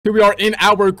Here we are in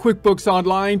our QuickBooks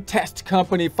Online test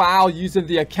company file using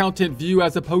the accountant view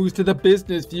as opposed to the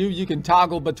business view. You can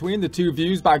toggle between the two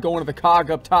views by going to the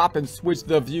cog up top and switch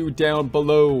the view down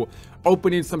below.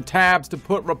 Opening some tabs to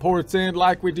put reports in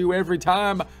like we do every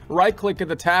time. Right click in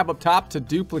the tab up top to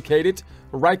duplicate it.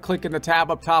 Right click in the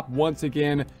tab up top once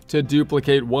again to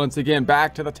duplicate once again.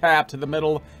 Back to the tab to the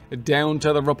middle, down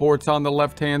to the reports on the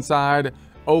left hand side.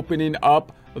 Opening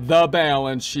up the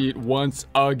balance sheet once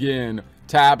again.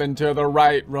 Tabbing to the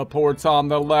right, reports on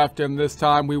the left, and this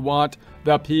time we want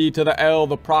the P to the L,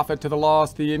 the profit to the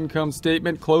loss, the income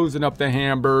statement, closing up the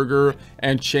hamburger,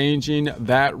 and changing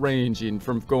that ranging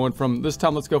from going from, this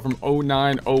time let's go from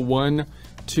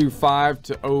 090125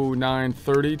 to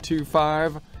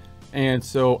 093025. And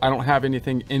so I don't have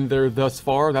anything in there thus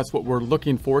far. That's what we're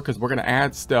looking for because we're going to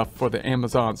add stuff for the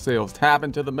Amazon sales.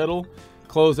 Tabbing to the middle,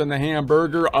 closing the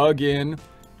hamburger again,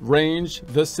 range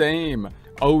the same.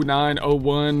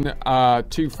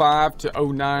 090125 to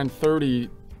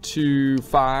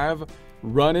 093025.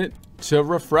 Run it to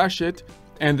refresh it,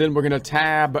 and then we're going to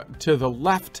tab to the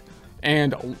left.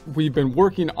 And we've been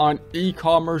working on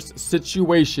e-commerce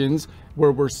situations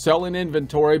where we're selling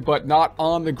inventory, but not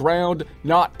on the ground,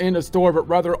 not in a store, but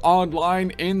rather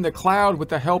online in the cloud with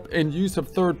the help and use of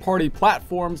third-party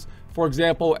platforms, for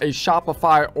example, a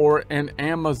Shopify or an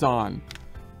Amazon.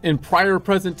 In prior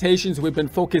presentations, we've been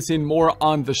focusing more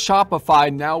on the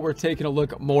Shopify. Now we're taking a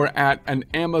look more at an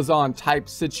Amazon type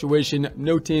situation,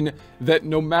 noting that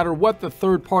no matter what the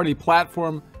third-party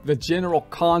platform, the general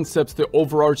concepts, the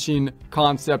overarching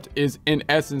concept is in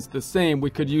essence the same. We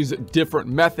could use different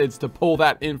methods to pull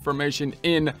that information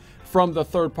in from the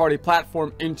third-party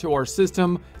platform into our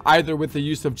system, either with the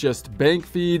use of just bank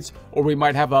feeds, or we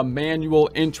might have a manual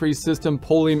entry system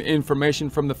pulling information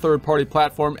from the third-party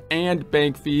platform and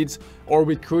bank feeds, or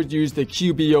we could use the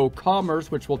QBO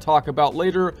Commerce, which we'll talk about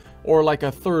later, or like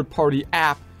a third-party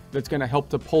app that's going to help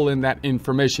to pull in that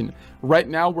information. Right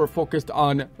now, we're focused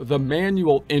on the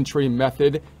manual entry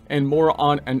method and more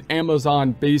on an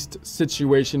Amazon-based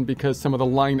situation because some of the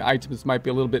line items might be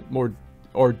a little bit more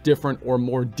or different or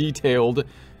more detailed.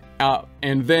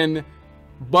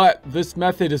 But this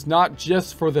method is not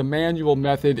just for the manual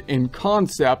method in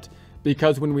concept,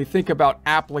 because when we think about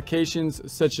applications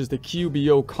such as the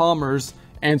QBO Commerce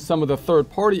and some of the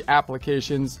third-party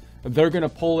applications, they're going to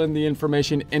pull in the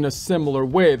information in a similar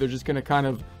way. They're just going to kind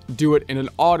of do it in an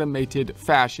automated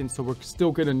fashion. So we're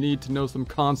still going to need to know some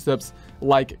concepts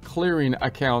like clearing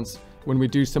accounts when we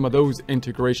do some of those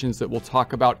integrations that we'll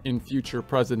talk about in future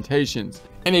presentations.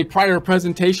 In a prior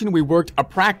presentation, we worked a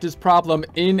practice problem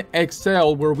in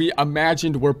Excel where we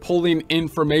imagined we're pulling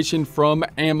information from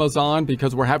Amazon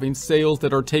because we're having sales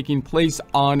that are taking place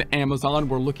on Amazon.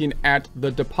 We're looking at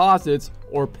the deposits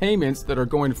or payments that are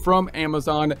going from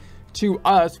Amazon to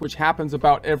us, which happens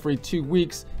about every 2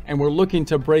 weeks. And we're looking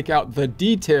to break out the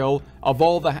detail of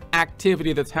all the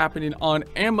activity that's happening on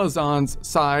Amazon's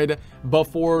side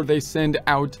before they send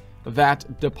out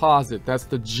that deposit. That's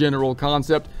the general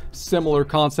concept. Similar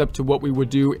concept to what we would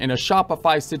do in a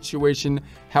Shopify situation.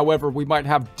 However, we might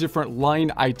have different line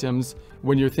items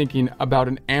when you're thinking about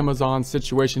an Amazon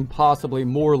situation, possibly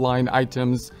more line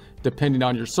items depending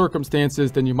on your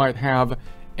circumstances than you might have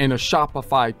in a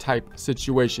Shopify type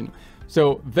situation.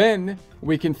 So then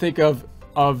we can think of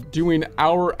doing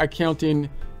our accounting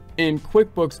in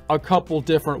QuickBooks a couple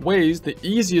different ways. The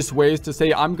easiest way is to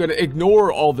say, I'm going to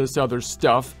ignore all this other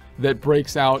stuff that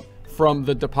breaks out from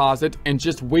the deposit and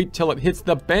just wait till it hits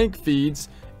the bank feeds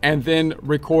and then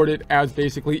record it as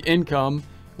basically income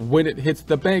when it hits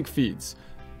the bank feeds.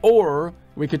 Or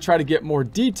we could try to get more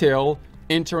detail,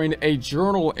 entering a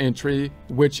journal entry,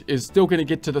 which is still going to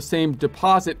get to the same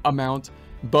deposit amount,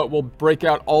 but we'll break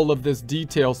out all of this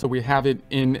detail so we have it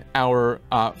in our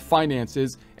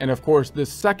finances. And of course,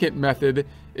 this second method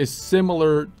is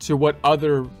similar to what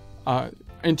other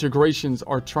integrations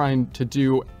are trying to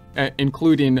do,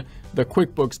 including the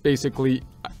QuickBooks basically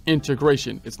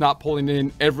integration. It's not pulling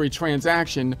in every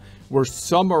transaction. We're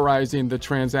summarizing the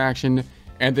transaction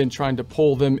and then trying to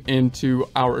pull them into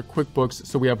our QuickBooks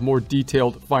so we have more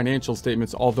detailed financial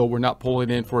statements, although we're not pulling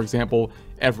in, for example,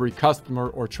 every customer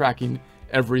or tracking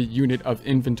every unit of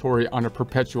inventory on a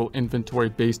perpetual inventory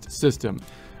based system.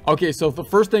 Okay, so the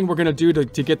first thing we're going to do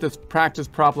to get this practice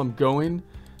problem going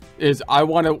is I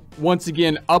want to once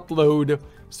again upload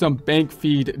some bank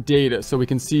feed data so we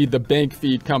can see the bank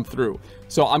feed come through.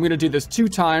 So I'm going to do this 2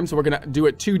 times. We're going to do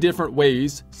it 2 different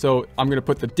ways. So I'm going to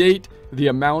put the date, the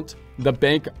amount, the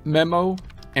bank memo,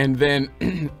 and then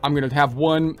I'm going to have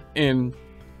one in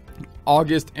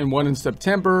August and one in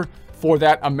September for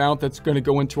that amount that's going to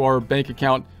go into our bank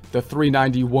account, the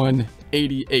 $391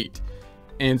 88.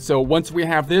 And so once we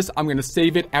have this, I'm going to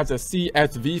save it as a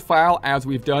CSV file as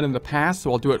we've done in the past.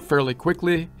 So I'll do it fairly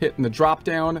quickly, hitting the drop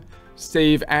down,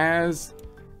 save as,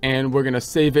 and we're going to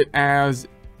save it as,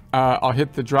 I'll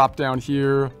hit the drop down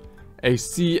here, a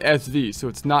CSV. So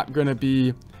it's not going to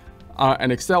be an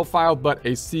Excel file, but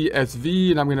a CSV,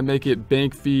 and I'm going to make it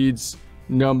bank feeds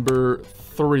number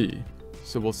 3.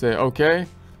 So we'll say, okay,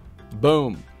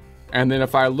 boom. And then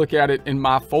if I look at it in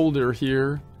my folder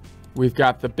here, we've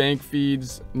got the bank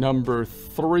feeds number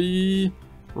 3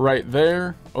 right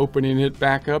there. Opening it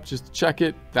back up just to check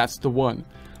it. That's the one.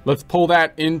 Let's pull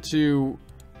that into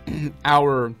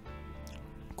our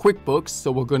QuickBooks.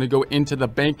 So we're going to go into the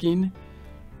banking,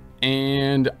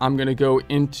 and I'm going to go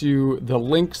into the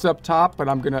links up top, but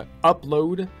I'm going to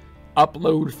upload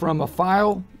from a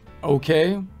file.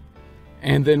 Okay.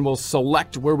 And then we'll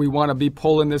select where we want to be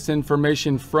pulling this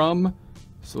information from.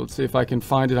 So let's see if I can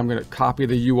find it. I'm going to copy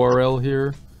the URL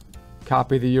here,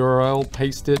 copy the URL,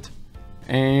 paste it,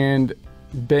 and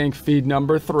bank feed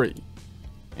number 3.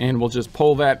 And we'll just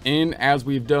pull that in as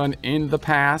we've done in the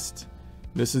past.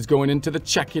 This is going into the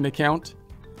checking account,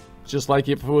 just like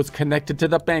if it was connected to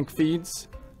the bank feeds.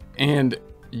 And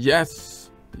yes,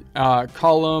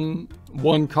 column,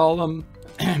 one column,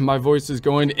 my voice is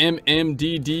going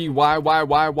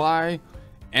MMDDYYYY,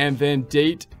 and then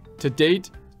date to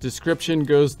date. Description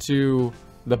goes to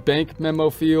the bank memo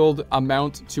field,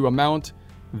 amount to amount.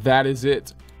 That is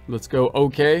it. Let's go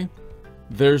OK.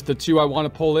 There's the 2 I want to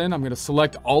pull in. I'm going to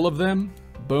select all of them.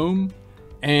 Boom.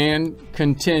 And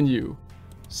continue.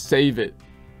 Save it.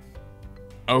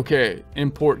 Okay.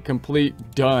 Import complete.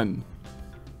 Done.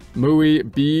 MUI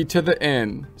B to the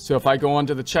N. So if I go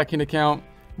onto the checking account,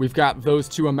 we've got those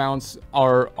 2 amounts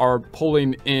are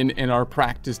pulling in our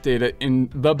practice data in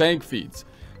the bank feeds.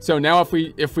 So now if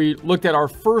we looked at our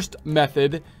first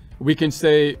method, we can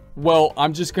say, well,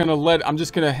 I'm just going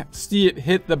to see it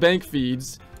hit the bank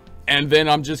feeds, and then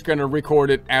I'm just going to record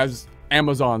it as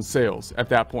Amazon sales at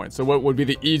that point. So what would be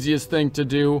the easiest thing to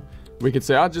do? We could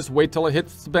say, I'll just wait till it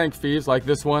hits the bank feeds like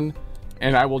this one,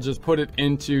 and I will just put it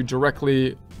into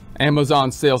directly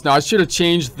Amazon sales. Now I should have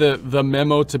changed the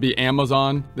memo to be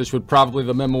Amazon.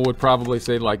 The memo would probably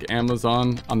say like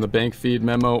Amazon on the bank feed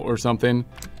memo or something.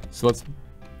 So let's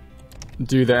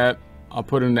do that. I'll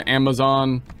put in the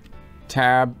Amazon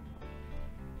tab,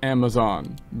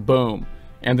 Amazon, boom.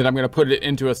 And then I'm going to put it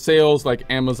into a sales, like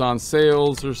Amazon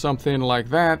sales or something like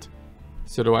that.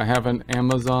 So do I have an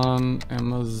Amazon?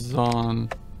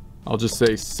 I'll just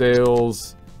say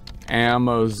sales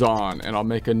Amazon, and I'll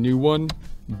make a new one.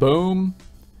 Boom.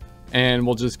 And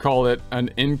we'll just call it an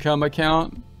income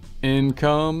account,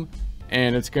 income,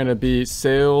 and it's going to be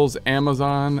sales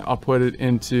Amazon. I'll put it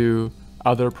into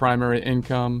other primary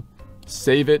income,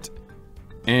 save it,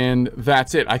 and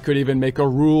that's it. I could even make a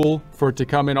rule for it to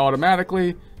come in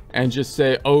automatically and just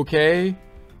say okay.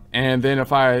 And then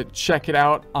if I check it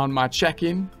out on my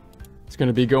checking, it's going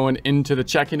to be going into the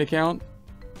checking account,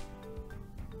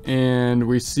 and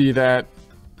we see that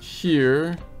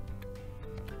here.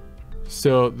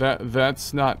 So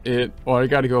that's not it. Oh, I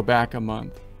got to go back a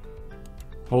month.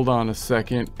 Hold on a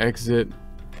second. Exit.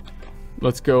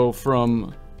 Let's go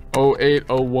from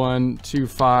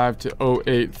 08/01/25 to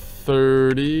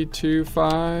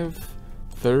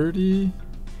 08/30/25/30,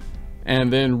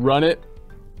 and then run it.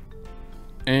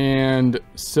 And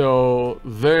so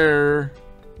there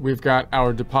we've got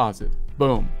our deposit.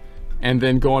 Boom. And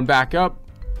then going back up,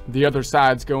 the other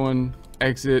side's going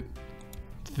exit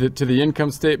to the income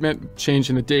statement,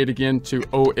 changing the date again to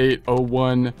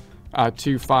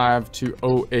 08/01/25 to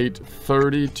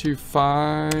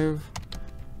 08/30/25.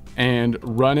 And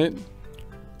run it.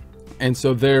 And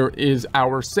so there is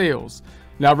our sales.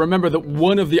 Now remember that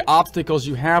one of the obstacles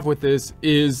you have with this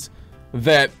is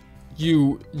that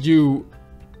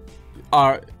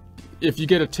if you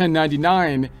get a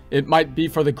 1099, it might be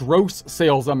for the gross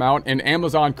sales amount, and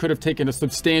Amazon could have taken a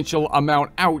substantial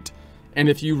amount out. And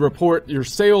if you report your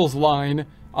sales line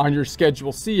on your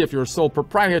Schedule C, if you're a sole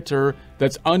proprietor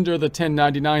that's under the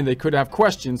 1099, they could have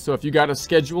questions. So if you got a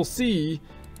Schedule C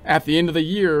at the end of the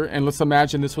year, and let's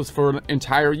imagine this was for an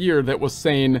entire year that was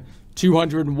saying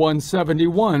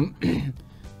 201.71,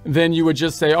 then you would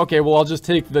just say, okay, well, I'll just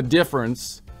take the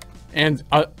difference and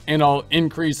I'll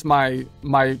increase my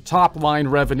top line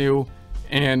revenue,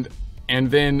 and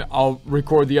then I'll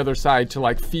record the other side to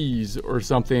like fees or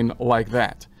something like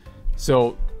that.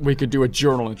 So we could do a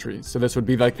journal entry. So this would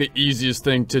be like the easiest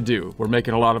thing to do. We're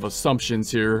making a lot of assumptions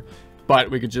here,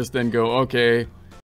 but we could just then go, okay,